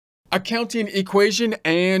Accounting equation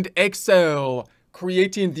and Excel.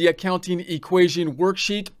 Creating the accounting equation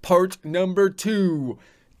worksheet part number 2.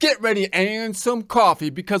 Get ready and some coffee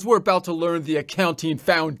because we're about to learn the accounting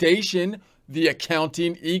foundation, the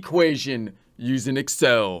accounting equation using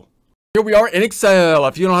Excel. Here we are in Excel.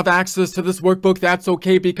 If you don't have access to this workbook, that's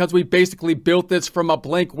okay because we basically built this from a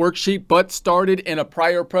blank worksheet but started in a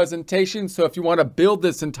prior presentation. So if you want to build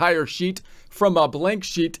this entire sheet from a blank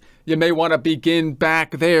sheet, you may want to begin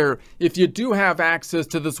back there. If you do have access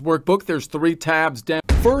to this workbook, there's 3 tabs down.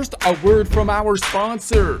 First, a word from our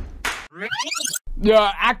sponsor.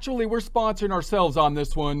 Yeah, actually, we're sponsoring ourselves on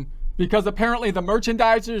this one because apparently the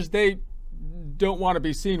merchandisers, they don't want to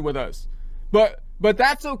be seen with us. But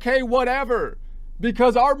that's okay, whatever,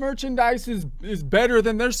 because our merchandise is better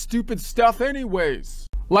than their stupid stuff anyways.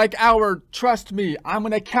 Like our Trust Me, I'm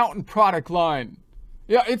an Accountant product line.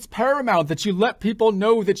 Yeah, it's paramount that you let people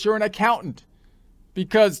know that you're an accountant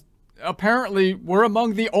because apparently we're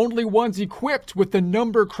among the only ones equipped with the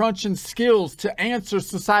number crunching skills to answer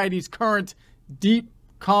society's current deep,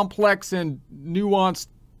 complex, and nuanced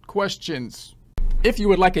questions. If you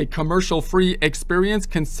would like a commercial-free experience,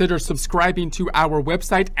 consider subscribing to our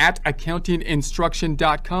website at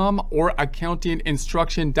accountinginstruction.com or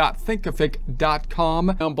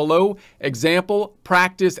accountinginstruction.thinkific.com. Down below, example,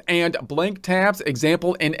 practice, and blank tabs.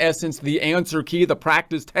 Example, in essence, the answer key, the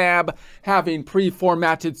practice tab, having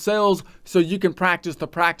pre-formatted cells so you can practice the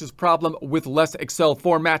practice problem with less Excel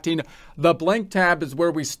formatting. The blank tab is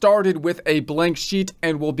where we started with a blank sheet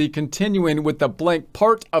and we'll be continuing with the blank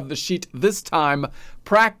part of the sheet this time,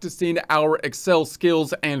 practicing our Excel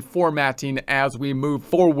skills and formatting as we move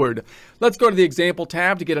forward. Let's go to the example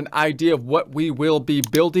tab to get an idea of what we will be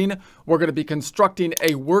building. We're going to be constructing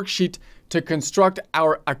a worksheet to construct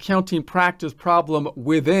our accounting practice problem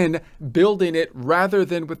within, building it rather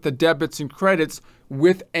than with the debits and credits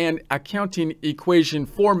with an accounting equation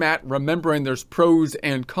format, remembering there's pros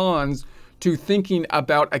and cons to thinking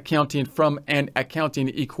about accounting from an accounting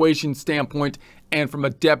equation standpoint and from a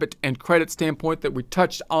debit and credit standpoint that we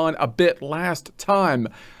touched on a bit last time.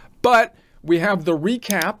 But we have the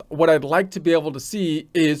recap. What I'd like to be able to see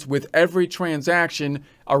is with every transaction,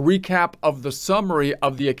 a recap of the summary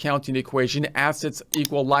of the accounting equation, assets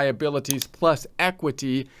equal liabilities plus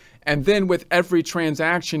equity. And then with every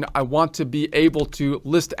transaction, I want to be able to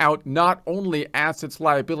list out not only assets,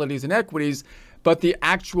 liabilities, and equities, but the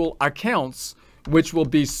actual accounts, which will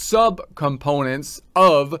be subcomponents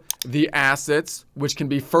of the assets, which can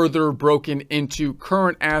be further broken into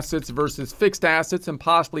current assets versus fixed assets and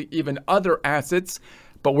possibly even other assets.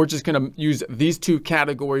 But we're just going to use these 2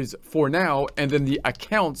 categories for now. And then the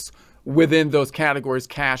accounts within those categories: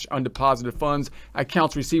 cash, undeposited funds,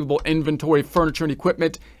 accounts receivable, inventory, furniture and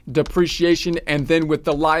equipment, depreciation. And then with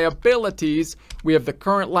the liabilities, we have the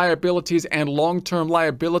current liabilities and long-term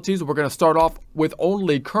liabilities. We're going to start off with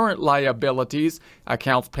only current liabilities: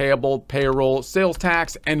 accounts payable, payroll, sales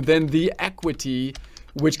tax, and then the equity,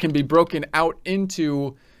 which can be broken out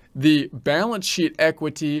into the balance sheet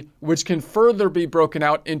equity, which can further be broken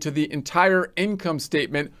out into the entire income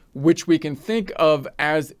statement, which we can think of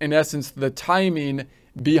as, in essence, the timing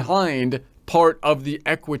behind part of the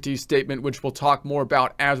equity statement, which we'll talk more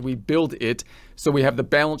about as we build it. So we have the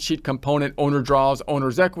balance sheet component, owner draws,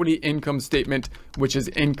 owner's equity, income statement, which is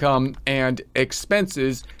income and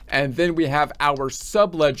expenses. And then we have our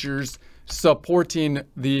subledgers supporting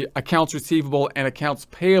the accounts receivable and accounts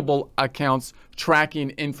payable accounts,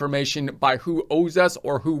 tracking information by who owes us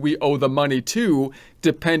or who we owe the money to,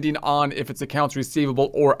 depending on if it's accounts receivable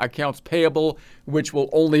or accounts payable, which will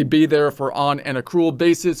only be there for on an accrual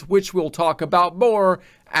basis, which we'll talk about more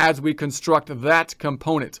as we construct that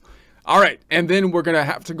component. All right, and then we're going to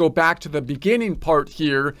have to go back to the beginning part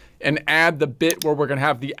here and add the bit where we're going to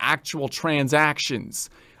have the actual transactions.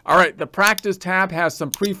 All right, the practice tab has some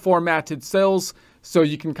pre-formatted cells, so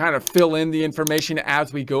you can kind of fill in the information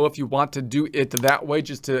as we go if you want to do it that way,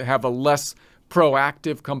 just to have a less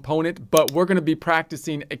proactive component. But we're going to be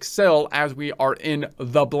practicing Excel as we are in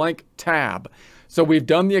the blank tab. So we've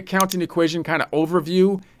done the accounting equation kind of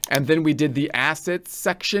overview, and then we did the assets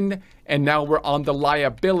section, and now we're on the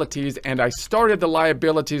liabilities. And I started the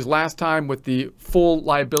liabilities last time with the full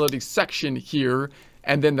liability section here,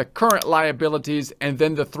 and then the current liabilities, and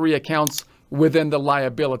then the 3 accounts within the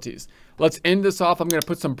liabilities. Let's end this off. I'm going to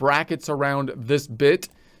put some brackets around this bit.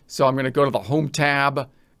 So I'm going to go to the Home tab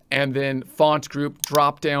and then Font Group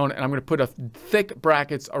drop down, and I'm going to put a thick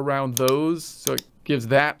brackets around those so it gives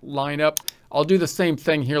that line up. I'll do the same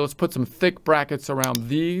thing here. Let's put some thick brackets around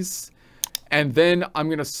these, and then I'm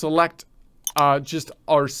going to select just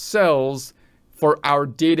our cells for our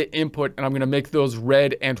data input, and I'm going to make those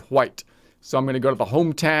red and white. So I'm going to go to the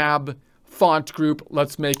Home tab, Font Group.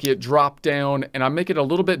 Let's make it drop down, and I'll make it a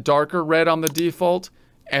little bit darker red on the default.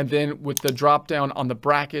 And then with the drop down on the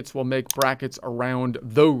brackets, we'll make brackets around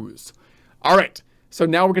those. All right. So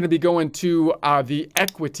now we're going to be going to the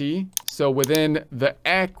equity. So within the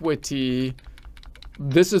equity,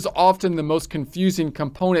 this is often the most confusing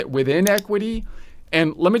component within equity.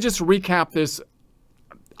 And let me just recap this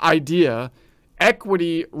idea.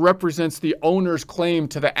 Equity represents the owner's claim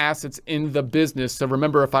to the assets in the business. So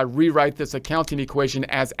remember, if I rewrite this accounting equation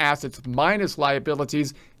as assets minus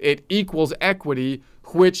liabilities, it equals equity,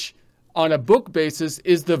 which on a book basis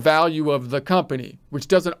is the value of the company, which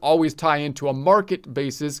doesn't always tie into a market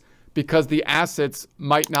basis because the assets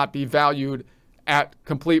might not be valued at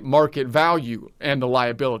complete market value and the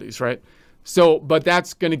liabilities, right? So, but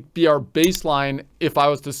that's going to be our baseline if I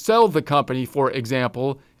was to sell the company, for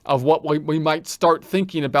example, of what we might start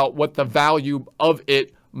thinking about what the value of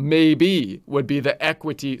it may be, would be the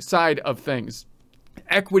equity side of things.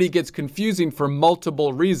 Equity gets confusing for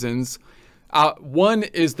multiple reasons. One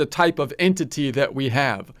is the type of entity that we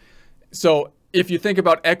have. So if you think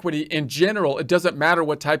about equity in general, it doesn't matter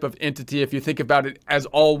what type of entity if you think about it as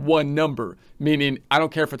all one number, meaning I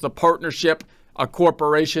don't care if it's a partnership, a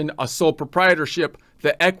corporation, a sole proprietorship,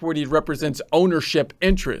 the equity represents ownership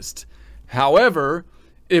interest. However,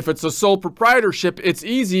 if it's a sole proprietorship, it's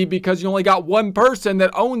easy because you only got one person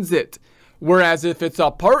that owns it. Whereas if it's a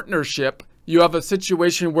partnership, you have a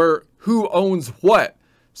situation where who owns what?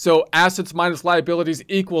 So assets minus liabilities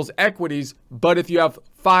equals equities. But if you have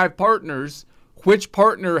 5 partners, which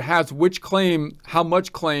partner has which claim, how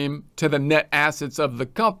much claim to the net assets of the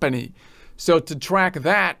company? So to track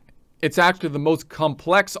that, it's actually the most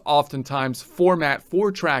complex, oftentimes, format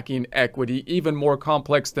for tracking equity, even more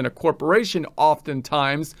complex than a corporation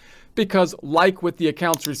oftentimes, because like with the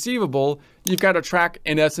accounts receivable, you've got to track,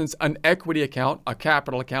 in essence, an equity account, a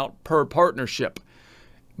capital account per partnership.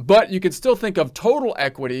 But you can still think of total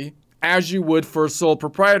equity as you would for a sole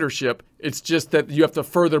proprietorship. It's just that you have to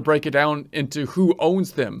further break it down into who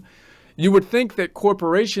owns them. You would think that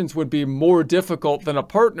corporations would be more difficult than a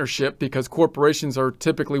partnership because corporations are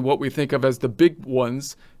typically what we think of as the big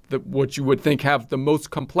ones, what you would think have the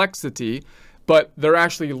most complexity, but they're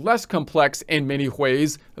actually less complex in many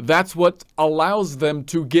ways. That's what allows them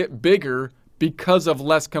to get bigger because of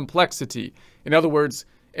less complexity. In other words,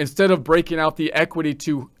 instead of breaking out the equity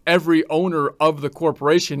to every owner of the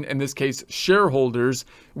corporation, in this case shareholders,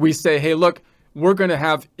 we say, hey, look, we're going to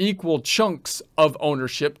have equal chunks of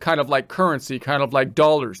ownership, kind of like currency, kind of like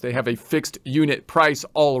dollars. They have a fixed unit price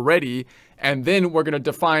already. And then we're going to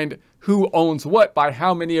define who owns what by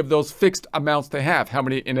how many of those fixed amounts they have. How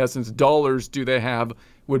many, in essence, dollars do they have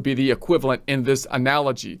would be the equivalent in this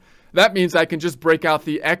analogy. That means I can just break out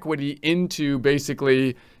the equity into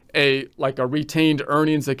basically like a retained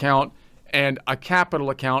earnings account and a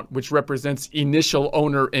capital account, which represents initial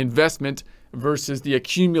owner investment versus the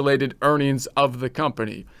accumulated earnings of the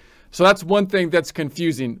company. So that's one thing that's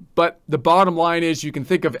confusing. But the bottom line is you can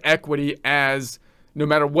think of equity as no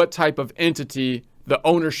matter what type of entity, the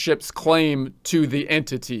ownership's claim to the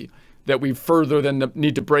entity that we further then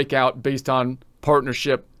need to break out based on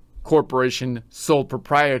partnership, corporation, sole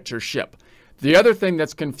proprietorship. The other thing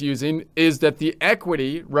that's confusing is that the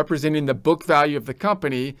equity representing the book value of the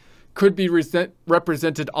company could be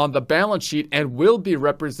represented on the balance sheet and will be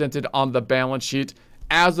represented on the balance sheet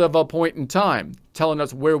as of a point in time, telling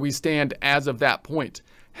us where we stand as of that point.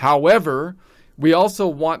 However, we also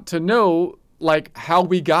want to know like how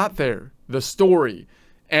we got there, the story.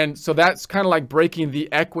 And so that's kind of like breaking the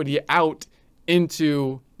equity out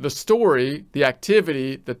into the story, the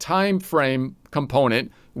activity, the time frame component,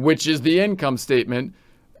 which is the income statement,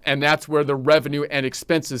 and that's where the revenue and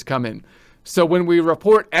expenses come in. So when we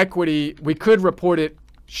report equity, we could report it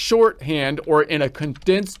shorthand or in a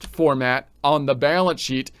condensed format on the balance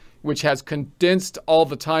sheet, which has condensed all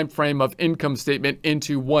the time frame of income statement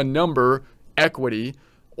into one number, equity,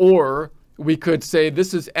 or we could say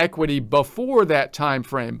this is equity before that time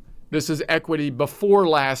frame. This is equity before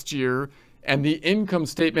last year, and the income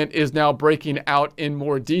statement is now breaking out in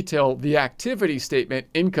more detail the activity statement,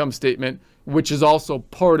 income statement, which is also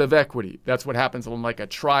part of equity. That's what happens on like a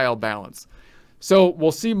trial balance. So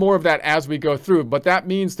we'll see more of that as we go through, but that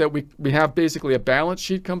means that we have basically a balance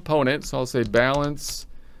sheet component. So I'll say balance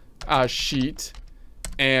sheet,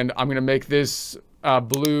 and I'm going to make this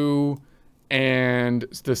blue and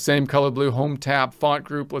the same color blue. Home tab font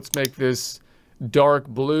group. Let's make this dark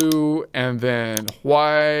blue and then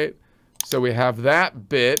white. So we have that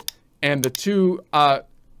bit, and the two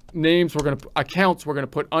names accounts we're going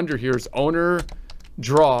to put under here is owner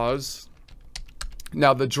draws.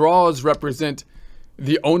 Now the draws represent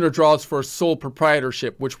the owner draws for sole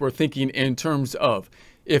proprietorship, which we're thinking in terms of.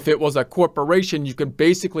 If it was a corporation, you could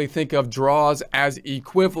basically think of draws as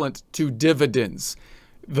equivalent to dividends.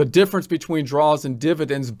 The difference between draws and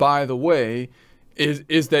dividends, by the way,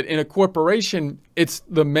 is that in a corporation, it's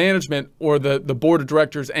the management or the board of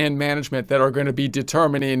directors and management that are going to be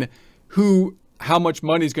determining how much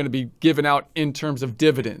money is going to be given out in terms of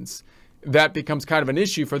dividends. That becomes kind of an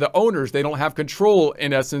issue for the owners. They don't have control,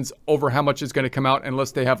 in essence, over how much is going to come out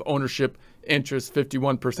unless they have ownership interest,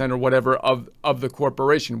 51% or whatever of the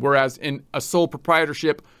corporation. Whereas in a sole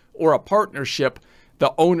proprietorship or a partnership,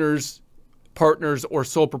 the owners, partners, or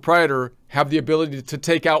sole proprietor have the ability to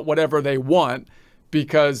take out whatever they want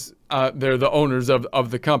because they're the owners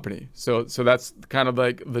of the company. So that's kind of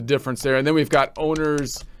like the difference there. And then we've got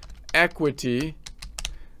owner's equity.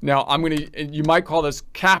 Now you might call this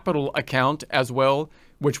capital account as well,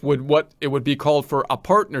 which would be called for a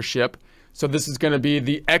partnership. So this is going to be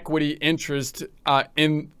the equity interest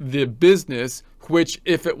in the business, which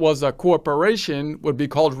if it was a corporation would be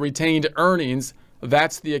called retained earnings.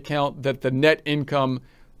 That's the account that the net income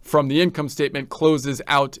from the income statement closes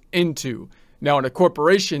out into. Now in a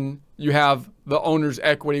corporation, you have the owner's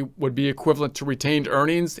equity would be equivalent to retained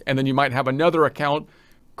earnings, and then you might have another account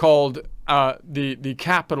called the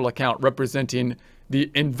capital account, representing the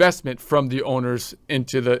investment from the owners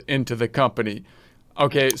into the company.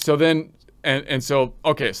 Okay, so then so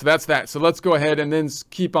that's that. So let's go ahead and then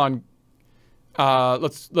keep on.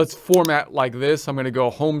 Let's format like this. I'm going to go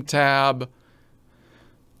Home tab,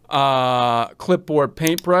 clipboard,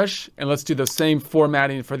 paintbrush, and let's do the same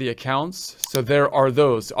formatting for the accounts. So there are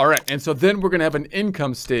those. All right, and so then we're going to have an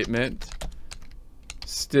income statement.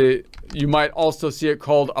 You might also see it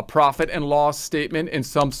called a profit and loss statement in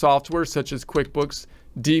some software, such as QuickBooks.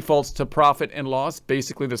 Defaults to profit and loss,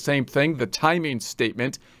 basically the same thing. The timing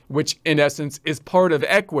statement, which in essence is part of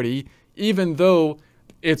equity, even though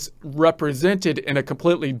it's represented in a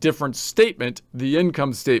completely different statement, the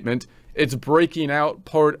income statement. It's breaking out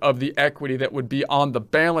part of the equity that would be on the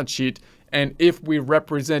balance sheet. And if we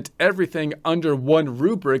represent everything under one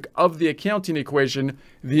rubric of the accounting equation,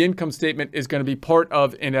 the income statement is going to be part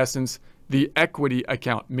of, in essence, the equity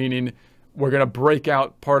account, meaning we're going to break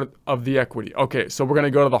out part of the equity. Okay, so we're going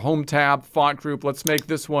to go to the Home tab, font group. Let's make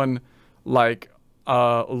this one like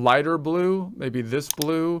lighter blue, maybe this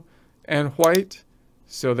blue and white.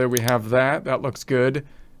 So there we have that. That looks good.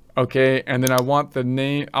 Okay, and then I want the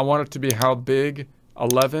name. I want it to be how big?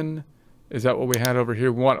 11. Is that what we had over here?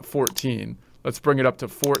 We want it 14. Let's bring it up to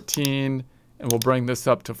 14, and we'll bring this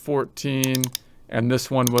up to 14. And this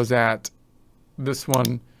one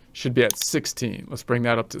should be at 16. Let's bring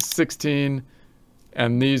that up to 16.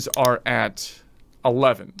 And these are at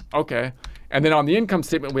 11. Okay. And then on the income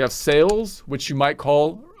statement, we have sales, which you might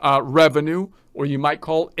call revenue, or you might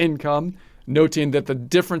call income, noting that the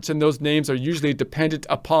difference in those names are usually dependent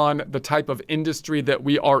upon the type of industry that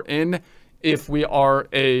we are in. If we are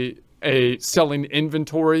a selling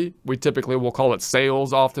inventory, we typically will call it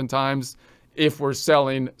sales oftentimes. If we're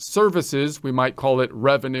selling services, we might call it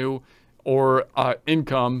revenue or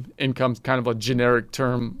income. Income's kind of a generic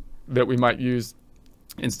term that we might use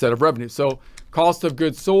instead of revenue. So cost of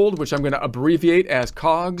goods sold, which I'm going to abbreviate as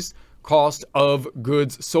COGS, cost of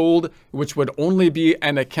goods sold, which would only be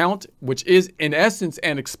an account, which is in essence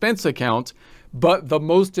an expense account, but the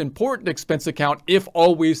most important expense account if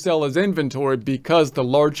all we sell is inventory, because the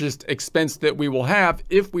largest expense that we will have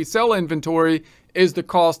if we sell inventory is the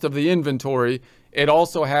cost of the inventory. It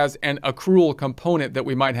also has an accrual component that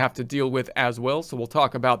we might have to deal with as well. So we'll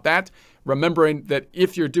talk about that. Remembering that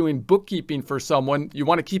if you're doing bookkeeping for someone, you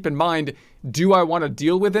want to keep in mind, do I want to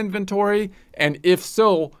deal with inventory? And if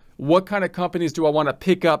so, what kind of companies do I want to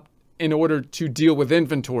pick up in order to deal with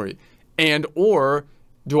inventory? And or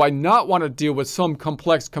do I not want to deal with some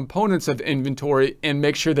complex components of inventory and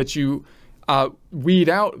make sure that you weed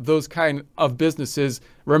out those kind of businesses?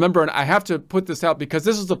 Remember, and I have to put this out because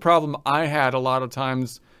this is the problem I had a lot of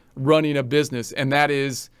times running a business, and that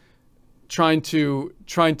is trying to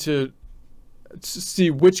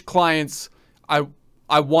see which clients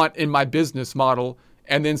I want in my business model,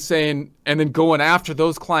 and then going after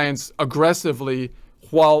those clients aggressively,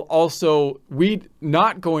 while also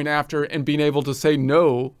not going after and being able to say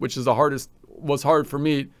no, which is was hard for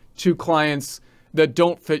me, to clients that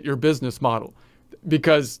don't fit your business model.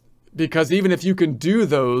 Because even if you can do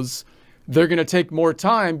those, they're going to take more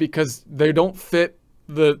time because they don't fit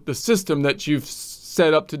the system that you've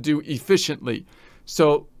set up to do efficiently.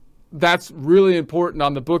 So that's really important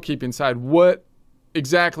on the bookkeeping side. What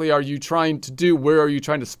exactly are you trying to do? Where are you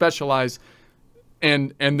trying to specialize?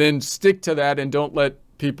 And then stick to that and don't let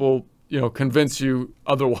people, convince you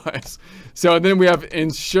otherwise. So then we have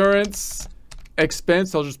insurance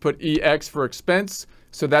expense. I'll just put EX for expense.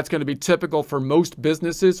 So that's going to be typical for most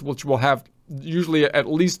businesses, which will have usually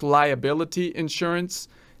at least liability insurance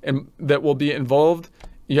and that will be involved.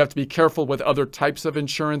 You have to be careful with other types of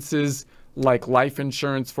insurances, like life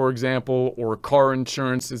insurance, for example, or car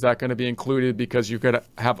insurance. Is that going to be included? Because you could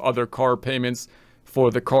have other car payments for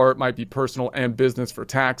the car. It might be personal and business for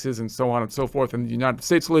taxes and so on and so forth in the United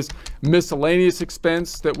States list. Miscellaneous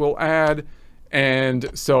expense that we'll add. And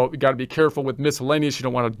so you got to be careful with miscellaneous. You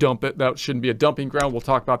don't want to dump it. That shouldn't be a dumping ground. We'll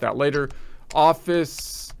talk about that later.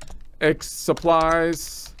 Office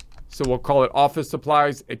supplies. So we'll call it office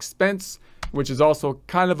supplies expense, which is also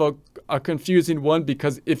kind of a confusing one,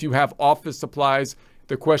 because if you have office supplies,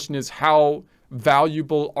 the question is, how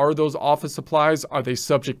valuable are those office supplies? Are they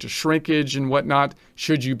subject to shrinkage and whatnot?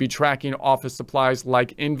 Should you be tracking office supplies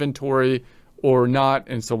like inventory or not?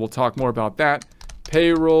 And so we'll talk more about that.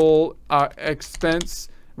 Payroll expense,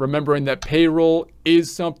 remembering that payroll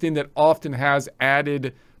is something that often has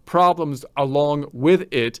added problems along with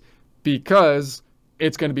it, because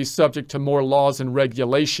it's going to be subject to more laws and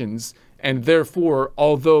regulations. And therefore,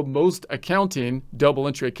 although most accounting, double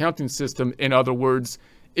entry accounting system, in other words,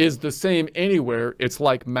 is the same anywhere, it's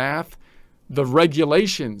like math, the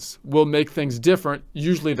regulations will make things different,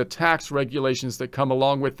 usually the tax regulations that come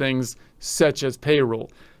along with things such as payroll.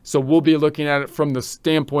 So we'll be looking at it from the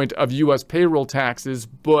standpoint of U.S. payroll taxes,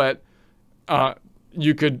 but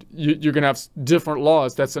you're going to have different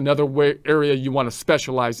laws. That's another area you want to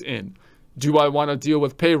specialize in. Do I want to deal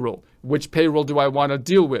with payroll? Which payroll do I want to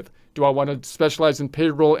deal with? Do I want to specialize in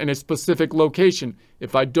payroll in a specific location?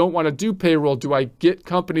 If I don't want to do payroll, do I get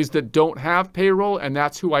companies that don't have payroll and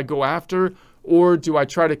that's who I go after? Or do I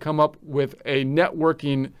try to come up with a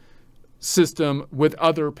networking system with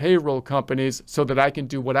other payroll companies so that I can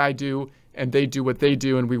do what I do and they do what they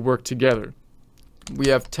do and we work together? We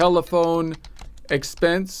have telephone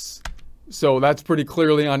expense. So that's pretty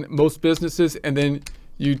clearly on most businesses. And then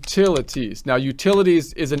utilities. Now,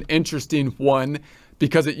 utilities is an interesting one,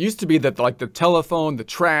 because it used to be that like the telephone, the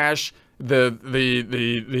trash, the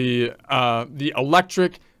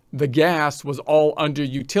electric, the gas was all under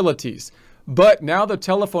utilities. But now the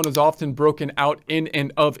telephone is often broken out in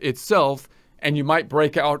and of itself, and you might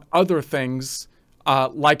break out other things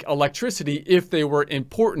like electricity if they were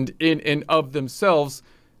important in and of themselves.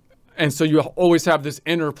 And so you always have this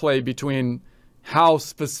interplay between how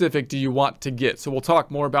specific do you want to get. So we'll talk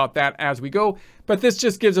more about that as we go. But this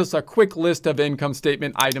just gives us a quick list of income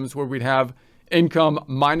statement items where we'd have income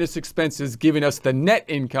minus expenses giving us the net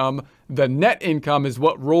income. The net income is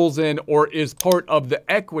what rolls in or is part of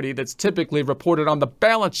the equity that's typically reported on the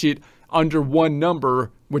balance sheet under one number,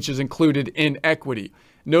 which is included in equity.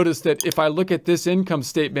 Notice that if I look at this income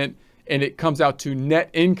statement and it comes out to net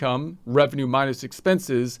income, revenue minus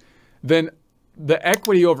expenses, then the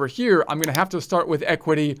equity over here, I'm going to have to start with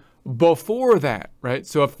equity before that, right?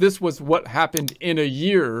 So if this was what happened in a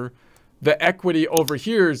year, the equity over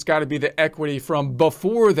here has got to be the equity from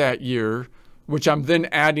before that year, which I'm then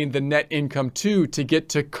adding the net income to get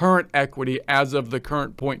to current equity as of the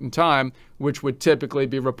current point in time, which would typically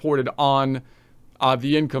be reported on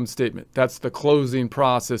the income statement. That's the closing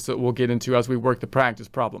process that we'll get into as we work the practice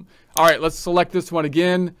problem. All right, let's select this one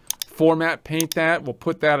again. Format, paint that. We'll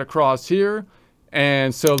put that across here.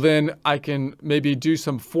 And so then I can maybe do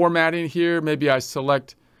some formatting here. Maybe I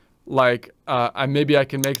select like, maybe I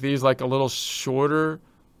can make these like a little shorter.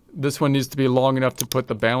 This one needs to be long enough to put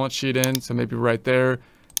the balance sheet in. So maybe right there.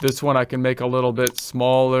 This one I can make a little bit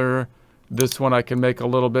smaller. This one I can make a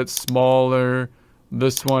little bit smaller.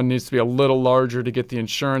 This one needs to be a little larger to get the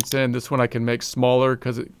insurance in. This one I can make smaller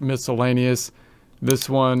because it's miscellaneous. This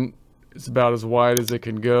one is about as wide as it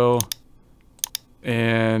can go.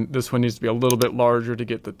 And this one needs to be a little bit larger to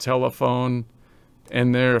get the telephone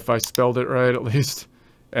in there, if I spelled it right at least.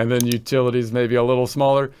 And then utilities maybe a little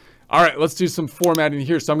smaller. All right, let's do some formatting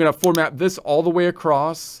here. So I'm going to format this all the way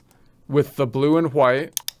across with the blue and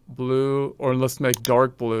white. Blue, or let's make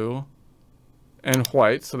dark blue and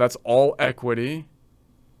white. So that's all equity.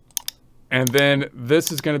 And then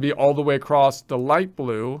this is going to be all the way across the light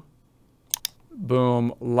blue.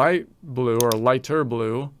 Boom, light blue or lighter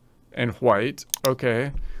blue and white.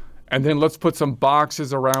 Okay. And then let's put some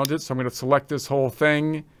boxes around it. So I'm going to select this whole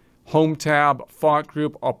thing. Home tab, font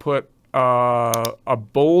group. I'll put a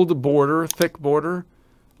bold border, thick border.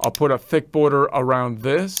 I'll put a thick border around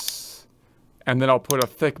this. And then I'll put a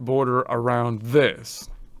thick border around this.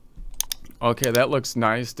 Okay, that looks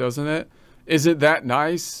nice, doesn't it? Isn't that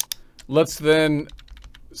nice? Let's then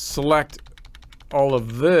select all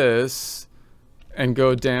of this and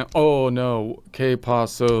go down. Oh no, que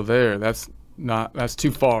paso there. That's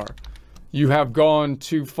too far. You have gone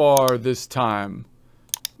too far this time.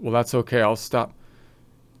 Well, that's okay, I'll stop.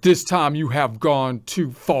 This time you have gone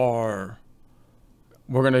too far.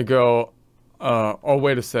 We're gonna go, oh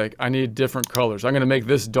wait a sec, I need different colors. I'm gonna make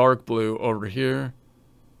this dark blue over here.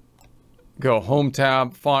 Go Home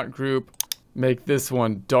tab, font group, make this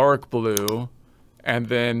one dark blue, and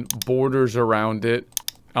then borders around it.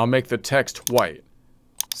 I'll make the text white.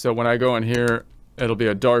 So when I go in here, it'll be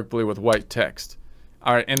a dark blue with white text.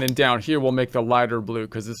 All right, and then down here, we'll make the lighter blue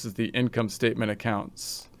because this is the income statement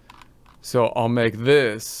accounts. So I'll make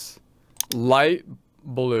this light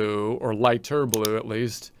blue, or lighter blue at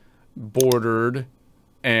least, bordered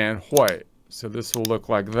and white. So this will look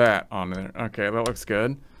like that on there. Okay, that looks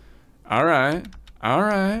good. All right, all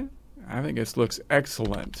right. I think this looks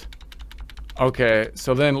excellent. Okay,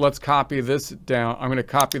 so then let's copy this down. I'm gonna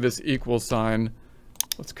copy this equal sign.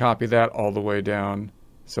 Let's copy that all the way down.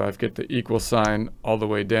 So I've got the equal sign all the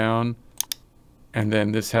way down. And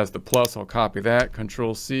then this has the plus, I'll copy that,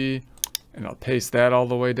 Control C, and I'll paste that all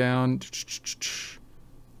the way down.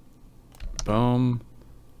 Boom.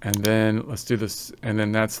 And then let's do this, and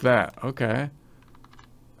then that's that. Okay.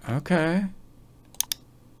 Okay.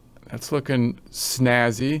 That's looking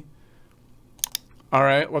snazzy. All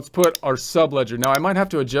right, let's put our subledger. Now I might have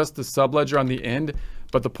to adjust the subledger on the end,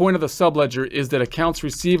 but the point of the subledger is that accounts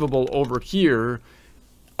receivable over here,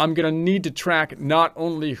 I'm gonna need to track not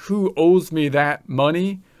only who owes me that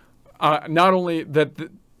money, not only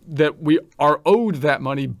that we are owed that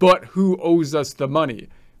money, but who owes us the money,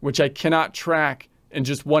 which I cannot track in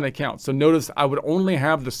just one account. So notice I would only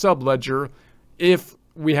have the subledger if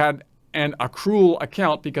we had an accrual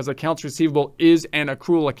account, because accounts receivable is an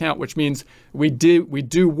accrual account, which means we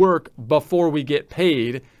do work before we get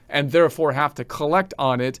paid and therefore have to collect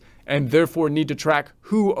on it and therefore need to track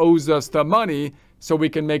who owes us the money so we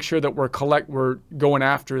can make sure that we're going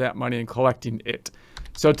after that money and collecting it.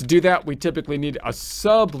 So to do that, we typically need a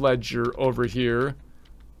subledger over here.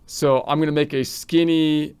 So I'm going to make a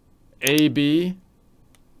skinny AB.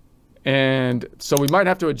 And so we might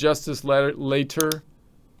have to adjust this later,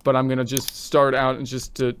 but I'm going to just start out and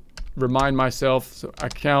just to remind myself. So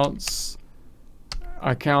account,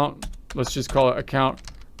 let's just call it account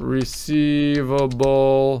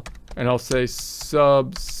receivable, and I'll say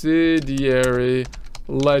subsidiary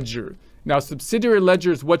ledger. Now, subsidiary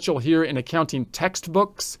ledger is what you'll hear in accounting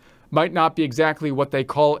textbooks. Might not be exactly what they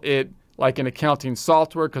call it like in accounting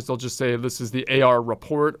software, because they'll just say this is the AR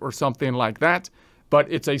report or something like that.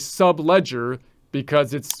 But it's a subledger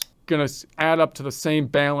because it's going to add up to the same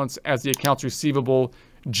balance as the accounts receivable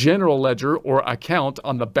general ledger or account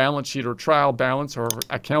on the balance sheet or trial balance or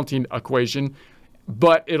accounting equation,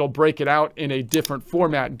 but it'll break it out in a different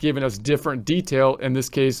format, giving us different detail, in this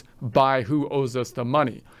case, by who owes us the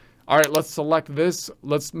money. All right, let's select this.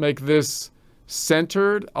 Let's make this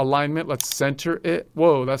centered alignment. Let's center it.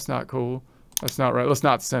 Whoa, that's not cool. That's not right. Let's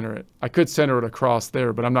not center it. I could center it across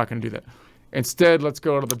there, but I'm not going to do that. Instead, let's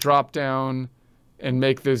go to the drop down and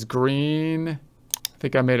make this green. I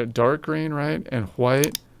think I made it dark green, right? And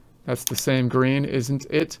white. That's the same green, isn't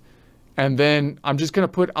it? And then I'm just going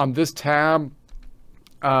to put on this tab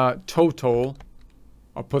total.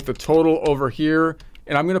 I'll put the total over here,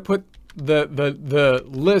 and I'm going to put the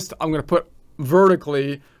list. I'm going to put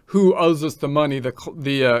vertically who owes us the money,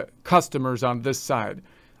 the customers on this side.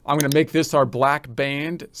 I'm going to make this our black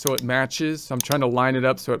band so it matches. So I'm trying to line it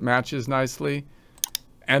up so it matches nicely.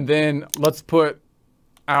 And then let's put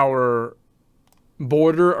our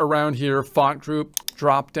border around here, font group,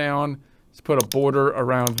 drop down. Let's put a border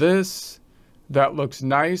around this. That looks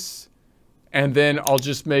nice. And then I'll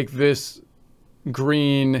just make this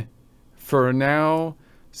green for now.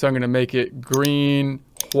 So I'm going to make it green,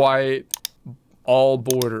 white, all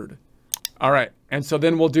bordered. All right. And so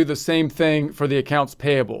then we'll do the same thing for the accounts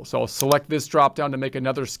payable. So I'll select this drop down to make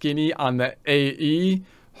another skinny on the AE,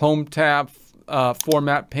 Home tab,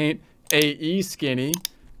 Format Paint, AE skinny.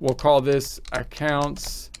 We'll call this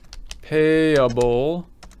accounts payable.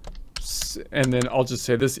 And then I'll just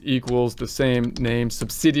say this equals the same name,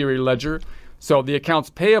 subsidiary ledger. So the accounts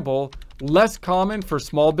payable, less common for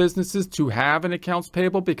small businesses to have an accounts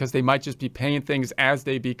payable because they might just be paying things as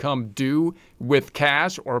they become due with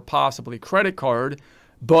cash or possibly credit card.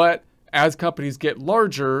 But as companies get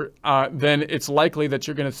larger, then it's likely that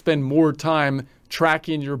you're going to spend more time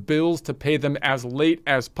tracking your bills to pay them as late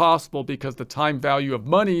as possible because the time value of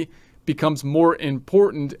money becomes more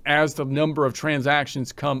important as the number of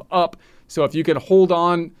transactions come up. So if you can hold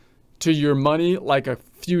on to your money like a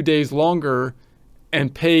few days longer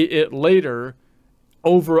and pay it later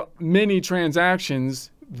over many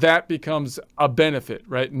transactions, that becomes a benefit,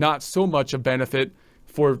 right? Not so much a benefit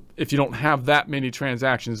for if you don't have that many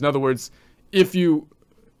transactions. In other words, if you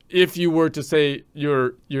were to say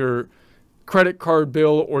your credit card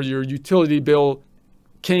bill or your utility bill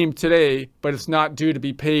came today, but it's not due to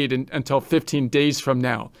be paid until 15 days from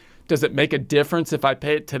now. Does it make a difference if I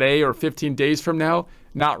pay it today or 15 days from now?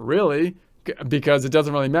 Not really, because it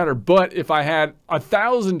doesn't really matter. But if I had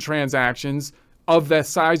 1,000 transactions of the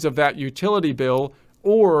size of that utility bill,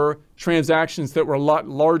 or transactions that were a lot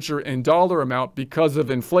larger in dollar amount because of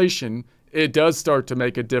inflation, it does start to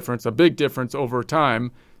make a difference, a big difference over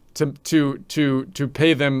time, to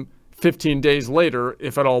pay them 15 days later,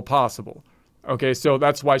 if at all possible. Okay, so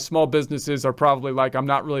that's why small businesses are probably like, I'm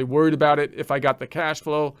not really worried about it. If I got the cash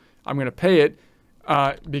flow, I'm going to pay it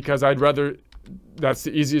because I'd rather, that's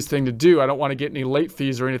the easiest thing to do. I don't want to get any late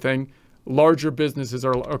fees or anything. Larger businesses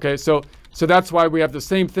are, okay, so that's why we have the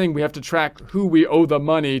same thing. We have to track who we owe the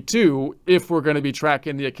money to if we're going to be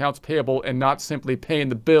tracking the accounts payable and not simply paying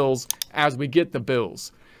the bills as we get the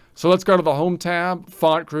bills. So let's go to the Home tab,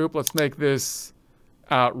 font group. Let's make this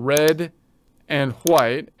red and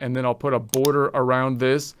white, and then I'll put a border around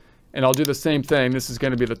this, and I'll do the same thing. This is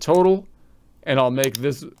going to be the total, and I'll make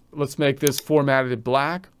this, let's make this formatted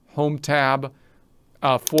black. Home tab,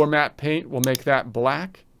 format paint, we'll make that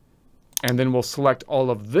black. And then we'll select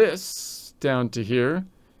all of this down to here.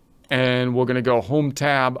 And we're going to go Home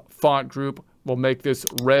tab, font group. We'll make this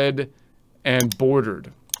red and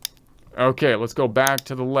bordered. Okay, let's go back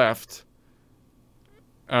to the left.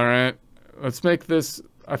 All right, let's make this,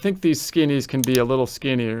 I think these skinnies can be a little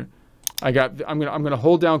skinnier. I'm gonna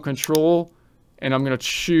hold down Control, and I'm gonna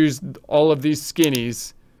choose all of these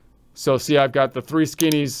skinnies. So see, I've got the 3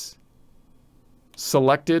 skinnies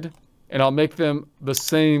selected, and I'll make them the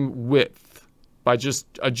same width by just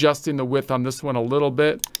adjusting the width on this one a little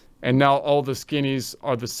bit. And now all the skinnies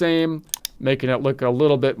are the same, making it look a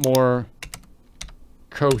little bit more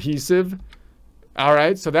cohesive. All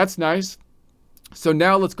right, so that's nice. So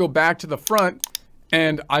now let's go back to the front,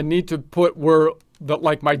 and I need to put where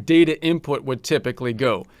like my data input would typically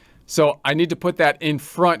go. So I need to put that in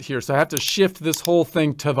front here. So I have to shift this whole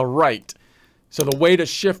thing to the right. So the way to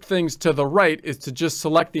shift things to the right is to just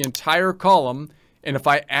select the entire column. And if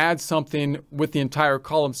I add something with the entire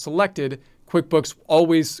column selected, QuickBooks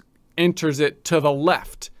always enters it to the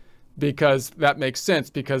left, because that makes sense,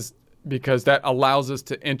 because that allows us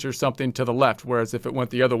to enter something to the left. Whereas if it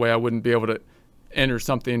went the other way, I wouldn't be able to enter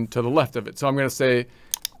something to the left of it. So I'm going to say,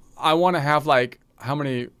 I want to have like, how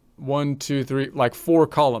many? 1, 2, 3, like 4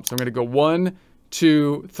 columns. So I'm going to go 1,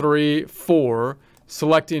 2, 3, 4.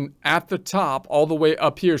 Selecting at the top all the way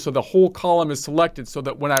up here, so the whole column is selected, so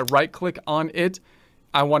that when I right click on it,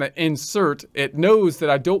 I want to insert. It knows that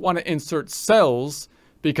I don't want to insert cells,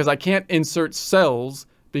 because I can't insert cells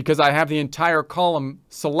because I have the entire column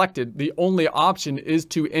selected. The only option is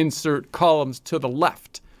to insert columns to the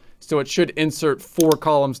left. So it should insert 4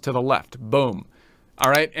 columns to the left. Boom.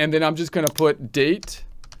 All right, and then I'm just going to put date.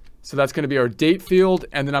 So that's going to be our date field,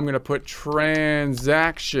 and then I'm going to put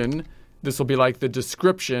transaction. This will be like the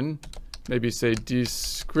description, maybe say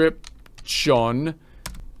description,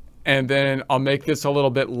 and then I'll make this a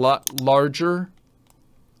little bit larger,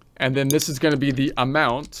 and then this is going to be the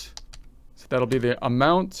amount, so that'll be the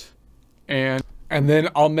amount, and then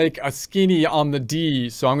I'll make a skinny on the D,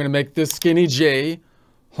 so I'm going to make this skinny J,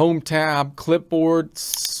 Home tab, clipboard,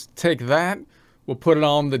 take that, we'll put it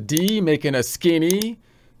on the D, making a skinny,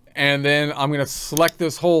 and then I'm going to select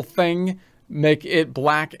this whole thing, make it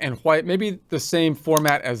black and white, maybe the same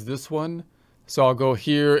format as this one. So I'll go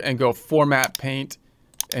here and go format paint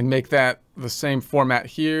and make that the same format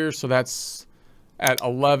here. So that's at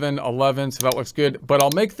 11:11, so that looks good. But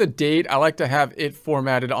I'll make the date, I like to have it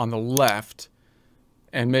formatted on the left,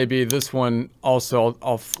 and maybe this one also,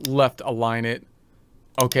 I'll left align it.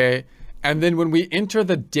 Okay, and then when we enter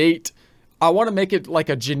the date, I want to make it like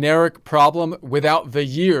a generic problem without the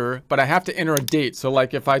year, but I have to enter a date. So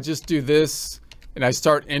like if I just do this and I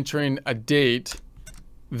start entering a date,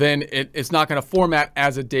 then it's not going to format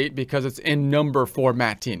as a date because it's in number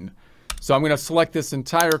formatting. So I'm going to select this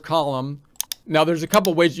entire column. Now there's a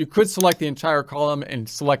couple ways you could select the entire column and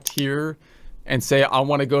select here and say I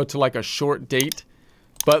want to go to like a short date,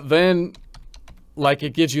 but then like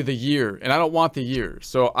it gives you the year, and I don't want the year.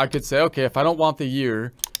 So I could say, okay, if I don't want the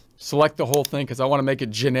year, select the whole thing because I want to make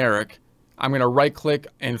it generic. I'm going to right click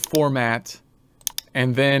and format,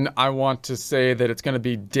 and then I want to say that it's going to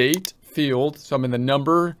be date field. So I'm in the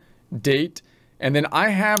number, date, And then I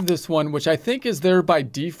have this one, which I think is there by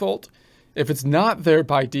default. If it's not there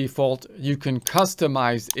by default, you can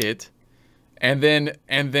customize it and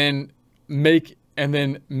then make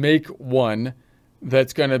one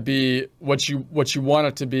that's going to be what you want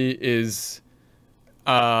it to be is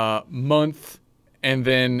month and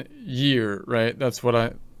then year, right? That's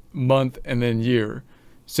what month and then year.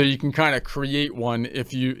 So you can kind of create one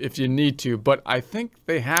if you need to, but I think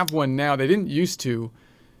they have one now. They didn't used to,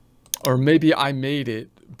 or maybe I made it,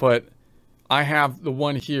 but I have the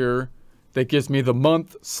one here that gives me the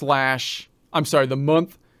month slash, I'm sorry, the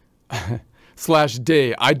month slash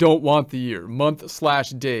day. I don't want the year, month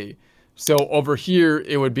slash day. So over here,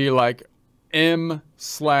 it would be like M/Y,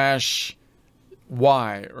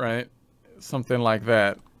 right? Something like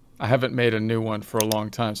that. I haven't made a new one for a long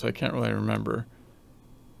time, so I can't really remember.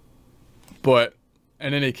 But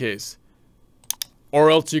in any case, or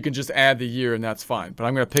else you can just add the year and that's fine. But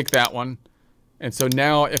I'm going to pick that one. And so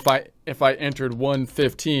now if I entered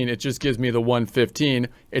 115, it just gives me the 115.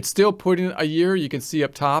 It's still putting a year. You can see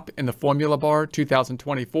up top in the formula bar,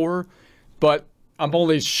 2024. But I'm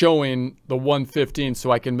only showing the 115 so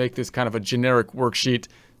I can make this kind of a generic worksheet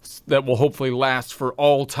that will hopefully last for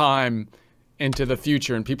all time into the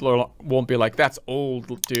future. And people won't be like, that's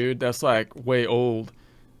old, dude. That's like way old.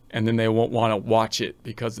 And then they won't want to watch it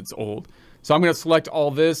because it's old. So I'm going to select all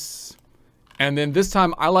this. And then this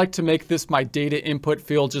time I like to make this my data input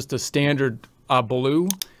field just a standard blue.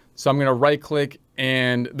 So I'm going to right click,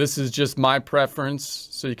 and this is just my preference.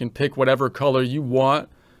 So you can pick whatever color you want,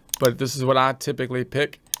 but this is what I typically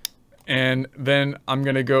pick. And then I'm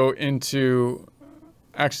going to go into,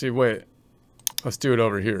 actually, wait, let's do it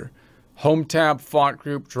over here. Home tab, font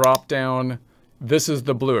group, drop down. This is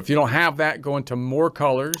the blue. If you don't have that, go into more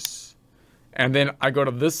colors. And then I go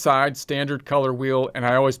to this side, standard color wheel, and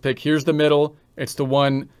I always pick, here's the middle. It's the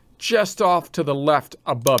one just off to the left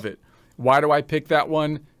above it. Why do I pick that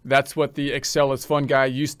one? That's what the Excel is Fun guy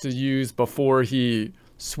used to use before he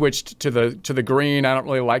switched to the green. I don't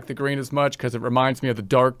really like the green as much because it reminds me of the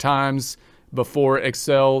dark times before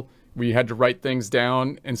Excel, where you had to write things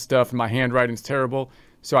down and stuff, and my handwriting's terrible.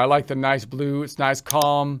 So I like the nice blue. It's nice,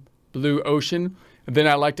 calm blue ocean. And then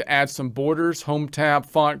I like to add some borders. Home tab,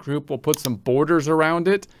 font group, we'll put some borders around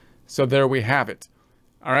it. So there we have it.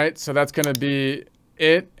 All right, so that's gonna be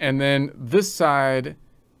it. And then this side,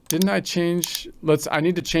 didn't I change? I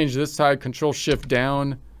need to change this side, Control Shift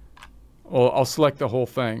down. Well, I'll select the whole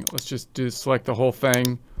thing. Let's just select the whole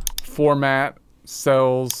thing. Format,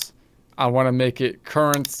 cells. I wanna make it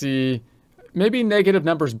currency, maybe negative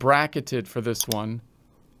numbers bracketed for this one.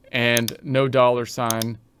 And no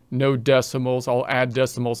 $sign. No decimals. I'll add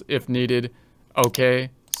decimals if needed. Okay.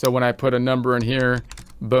 So when I put a number in here,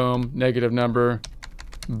 boom, negative number,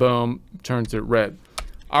 boom, turns it red.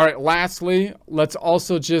 All right. Lastly, let's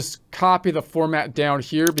also just copy the format down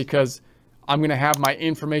here because I'm going to have my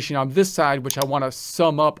information on this side, which I want to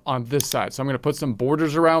sum up on this side. So I'm going to put some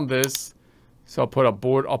borders around this. So I'll put a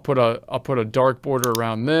board. I'll put a dark border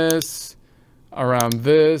around this, around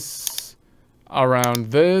this,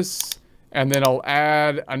 around this. And then I'll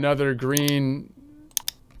add another green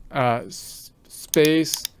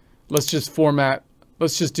space. Let's just format.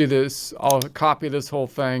 Let's just do this. I'll copy this whole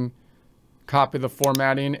thing, copy the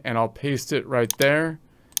formatting, and I'll paste it right there.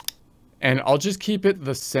 And I'll just keep it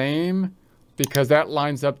the same because that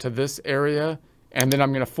lines up to this area. And then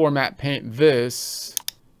I'm going to format paint this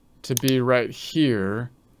to be right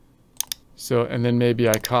here. So, and then maybe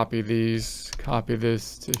I copy these, copy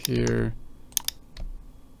this to here.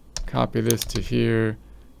 Copy this to here,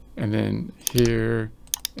 and then here,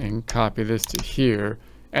 and copy this to here.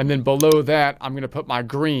 And then below that, I'm going to put my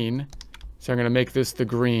green. So I'm going to make this the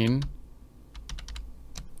green.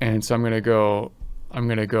 And so I'm going to go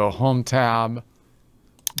Home tab,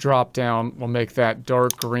 drop down. We'll make that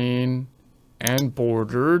dark green and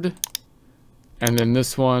bordered. And then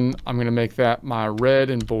this one, I'm going to make that my red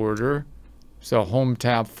and border. So Home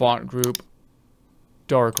tab, font group,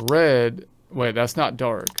 dark red. Wait, that's not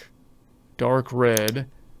dark. Dark red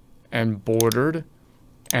and bordered.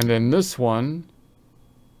 And then this one,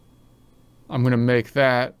 I'm going to make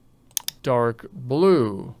that dark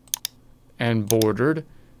blue and bordered.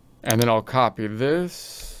 And then I'll copy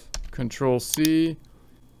this, Control C.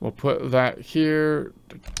 We'll put that here.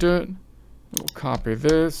 We'll copy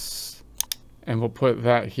this and we'll put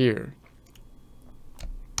that here.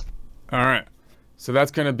 All right. So that's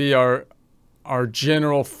going to be our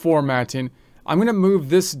general formatting. I'm going to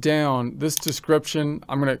move this down, this description.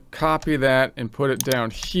 I'm going to copy that and put it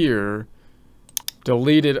down here,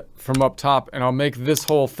 delete it from up top, and I'll make this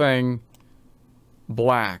whole thing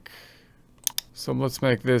black. So let's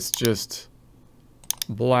make this just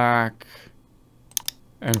black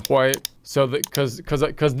and white. So that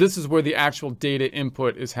because this is where the actual data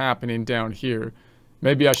input is happening down here.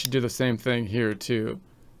 Maybe I should do the same thing here too.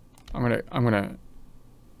 I'm gonna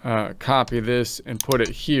copy this and put it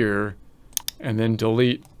here, and then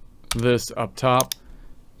delete this up top,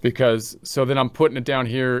 because so then I'm putting it down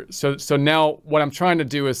here. So now what I'm trying to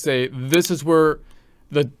do is say this is where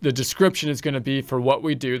the description is going to be for what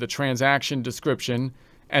we do, the transaction description,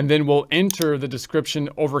 and then we'll enter the description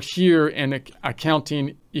over here in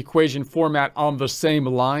accounting equation format on the same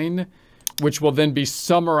line, which will then be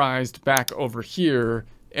summarized back over here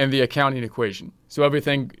in the accounting equation. So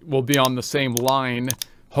everything will be on the same line,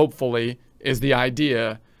 hopefully, is the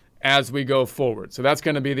idea as we go forward. So that's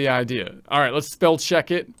going to be the idea. All right, let's spell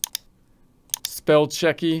check it. Spell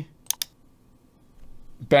checky.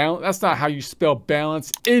 Balance. That's not how you spell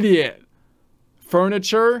balance, idiot.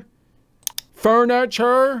 Furniture.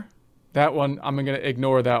 Furniture. That one, I'm going to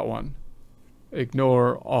ignore that one.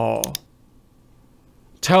 Ignore all.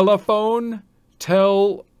 Telephone.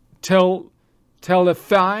 Telefine.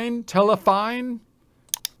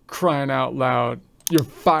 Crying out loud. You're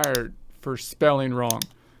fired for spelling wrong.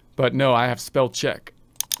 But no, I have spell check.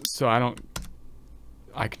 So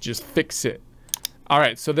I could just fix it. All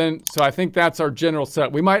right, so I think that's our general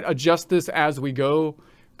setup. We might adjust this as we go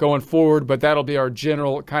going forward, but that'll be our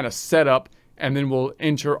general kind of setup. And then we'll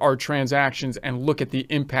enter our transactions and look at the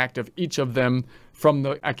impact of each of them from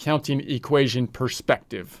the accounting equation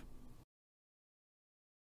perspective.